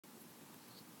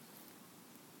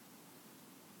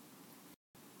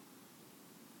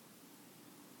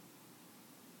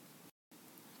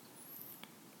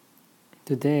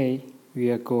Today we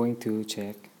are going to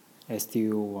check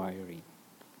STO wiring.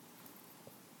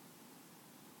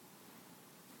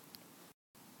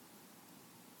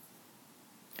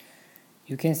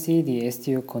 You can see the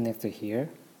STO connector here.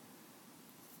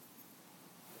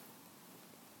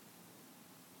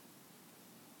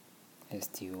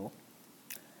 STO.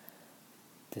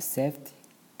 The safety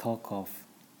torque off.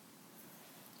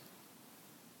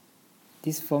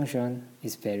 This function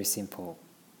is very simple.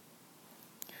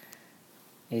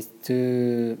 It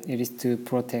is to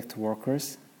protect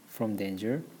workers from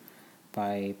danger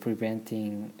by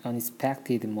preventing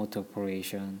unexpected motor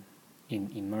operation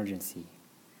in emergency.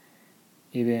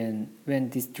 Even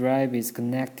when this drive is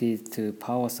connected to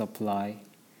power supply,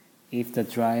 if the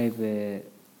drive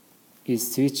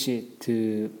is switched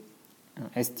to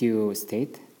STO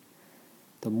state,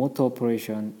 the motor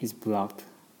operation is blocked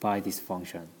by this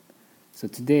function. So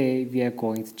today we are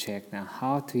going to check now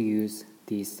how to use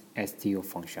this STO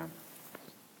function.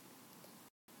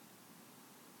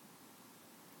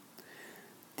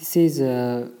 This is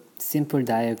a simple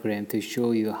diagram to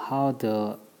show you how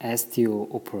the STO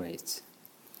operates.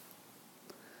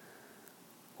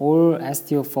 All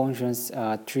STO functions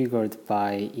are triggered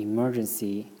by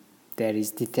emergency that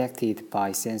is detected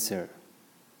by sensor.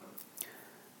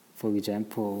 For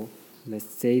example,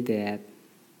 let's say that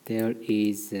there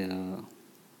is a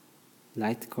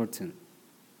light curtain.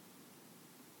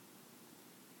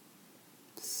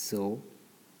 So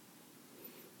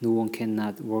no one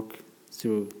cannot walk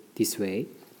through this way,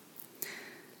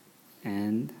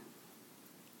 and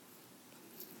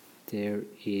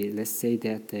let's say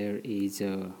that there is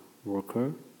a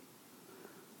worker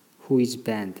who is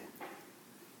banned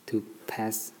to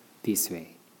pass this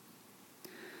way.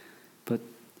 But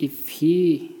if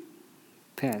he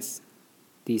pass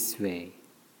this way,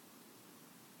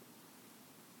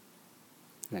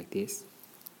 like this,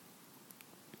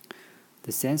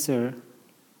 the sensor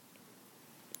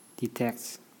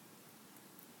detects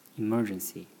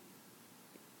emergency.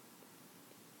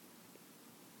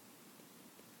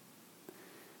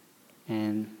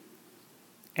 And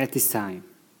at this time,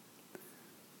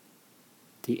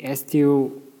 the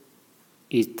STO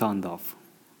is turned off.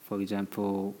 For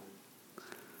example,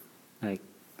 like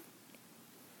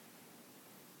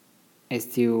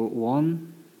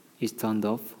STO1 is turned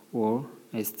off or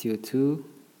STO2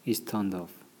 is turned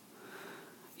off.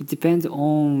 It depends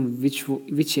on which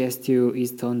STO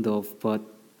is turned off, but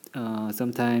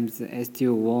sometimes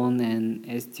STO1 and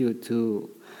STO2,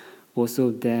 both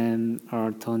of them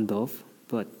are turned off,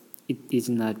 but it is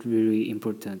not really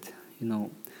important.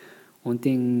 One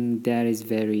thing that is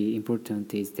very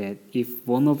important is that if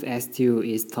one of STO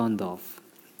is turned off,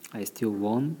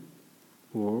 STO1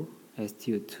 or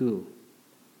STO2,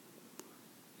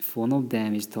 if one of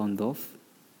them is turned off,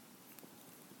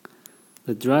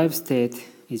 the drive state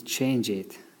is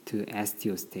changed to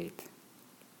STO state.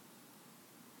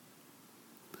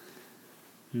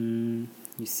 You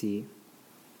see,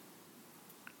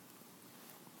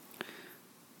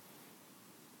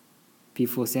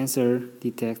 before sensor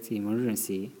detects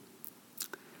emergency,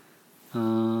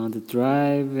 the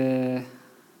drive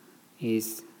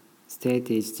state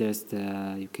is just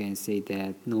you can say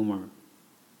that normal.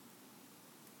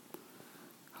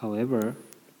 However,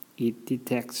 it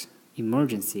detects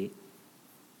emergency.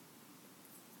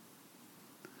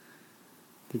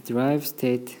 The drive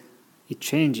state is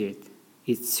changed.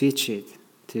 It switched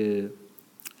to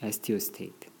STO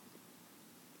state.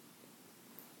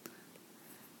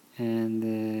 And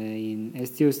in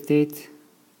STO state,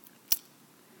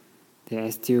 the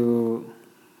STO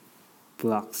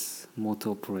blocks motor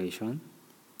operation.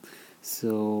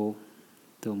 So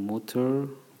the motor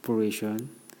operation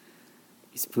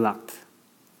is blocked.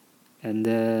 And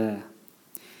the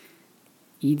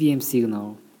EDM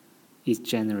signal is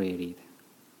generated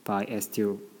by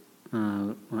STO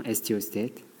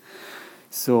state.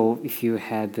 So if you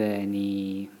have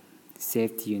any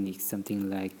safety unit, something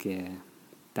like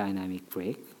dynamic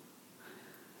brake,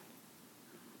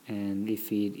 and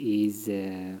if it is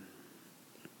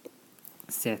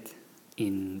set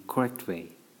in correct way,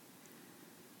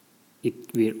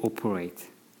 it will operate,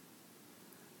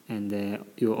 and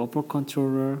your upper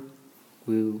controller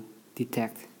will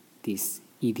detect this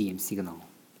EDM signal.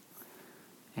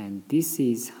 And this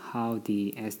is how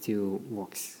the STO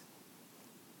works.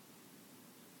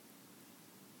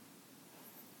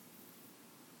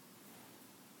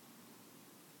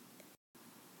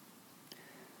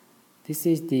 This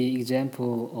is the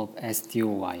example of STO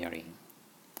wiring.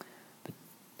 But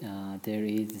there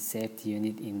is a safety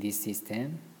unit in this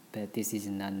system, but this is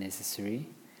not necessary.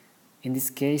 In this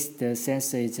case, the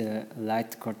sensor is a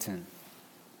light curtain.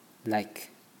 like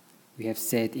we have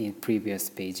said in previous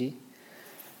page.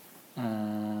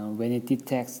 When it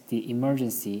detects the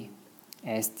emergency,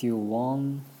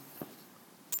 STO1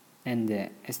 and the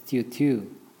STO2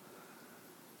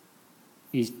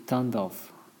 is turned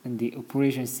off, and the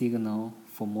operation signal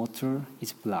for motor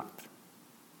is blocked.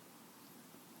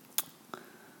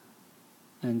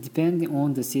 And depending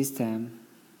on the system,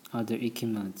 other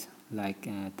equipment like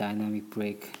dynamic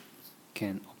brake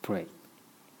can operate.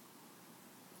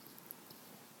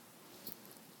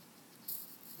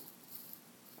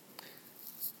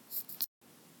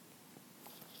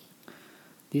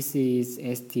 This is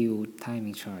STO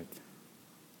timing chart.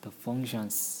 The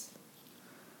functions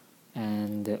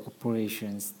and the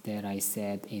operations that I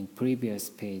said in previous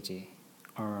page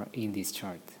are in this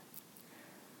chart.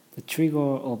 The trigger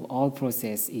of all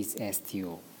process is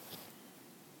STO.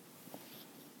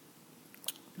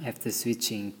 After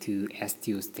switching to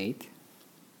STO state,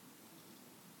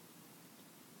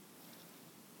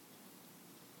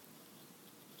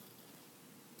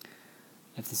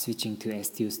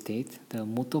 the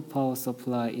motor power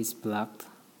supply is blocked.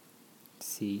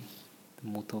 See, the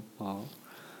motor power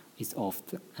is off,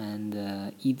 and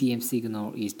the EDM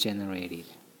signal is generated.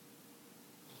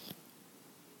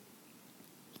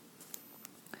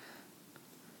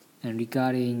 And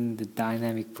regarding the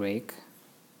dynamic brake,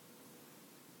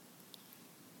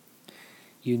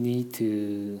 you need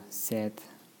to set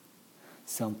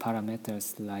some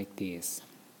parameters like this: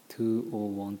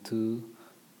 2012,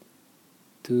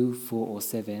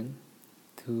 2407,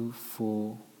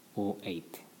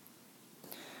 2408.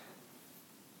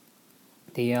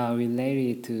 They are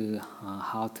related to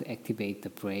how to activate the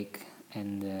brake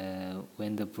and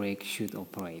when the brake should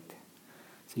operate.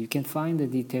 So you can find the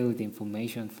detailed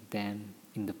information for them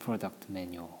in the product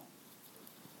manual.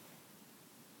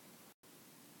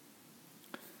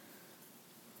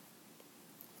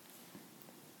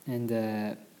 And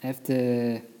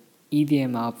after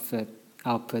EDM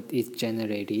output is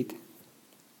generated,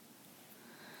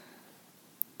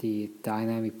 the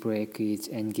dynamic brake is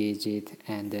engaged,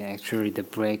 and actually the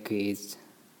brake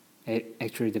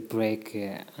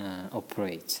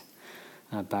operates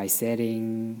by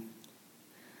setting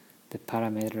the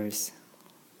parameters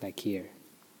like here.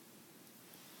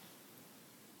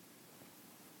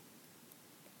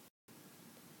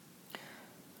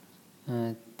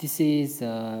 This is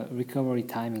a recovery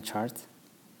timing chart.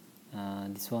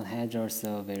 This one has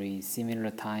also very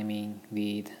similar timing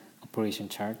with operation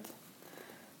chart.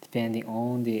 Depending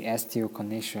on the STO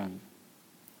connection,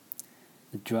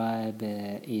 the drive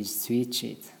is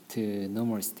switched to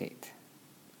normal state.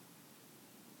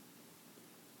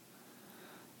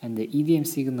 And the EDM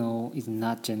signal is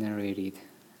not generated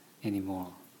anymore.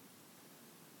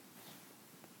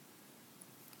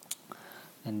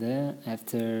 And then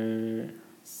after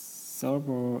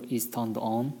servo is turned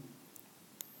on,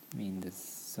 the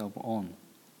servo on,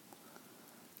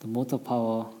 the motor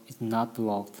power is not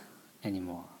blocked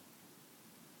anymore.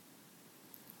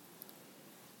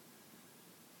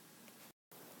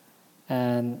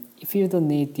 And if you don't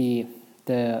need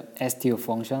the STO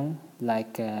function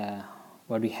like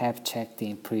what we have checked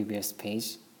in previous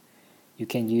page, you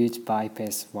can use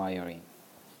bypass wiring.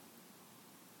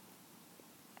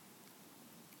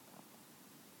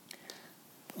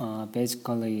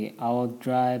 Basically, our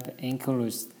drive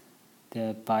includes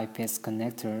the bypass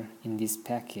connector in this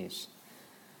package.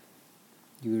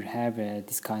 You will have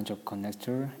this kind of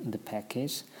connector in the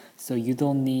package, so you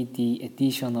don't need the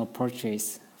additional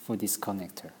purchase for this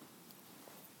connector.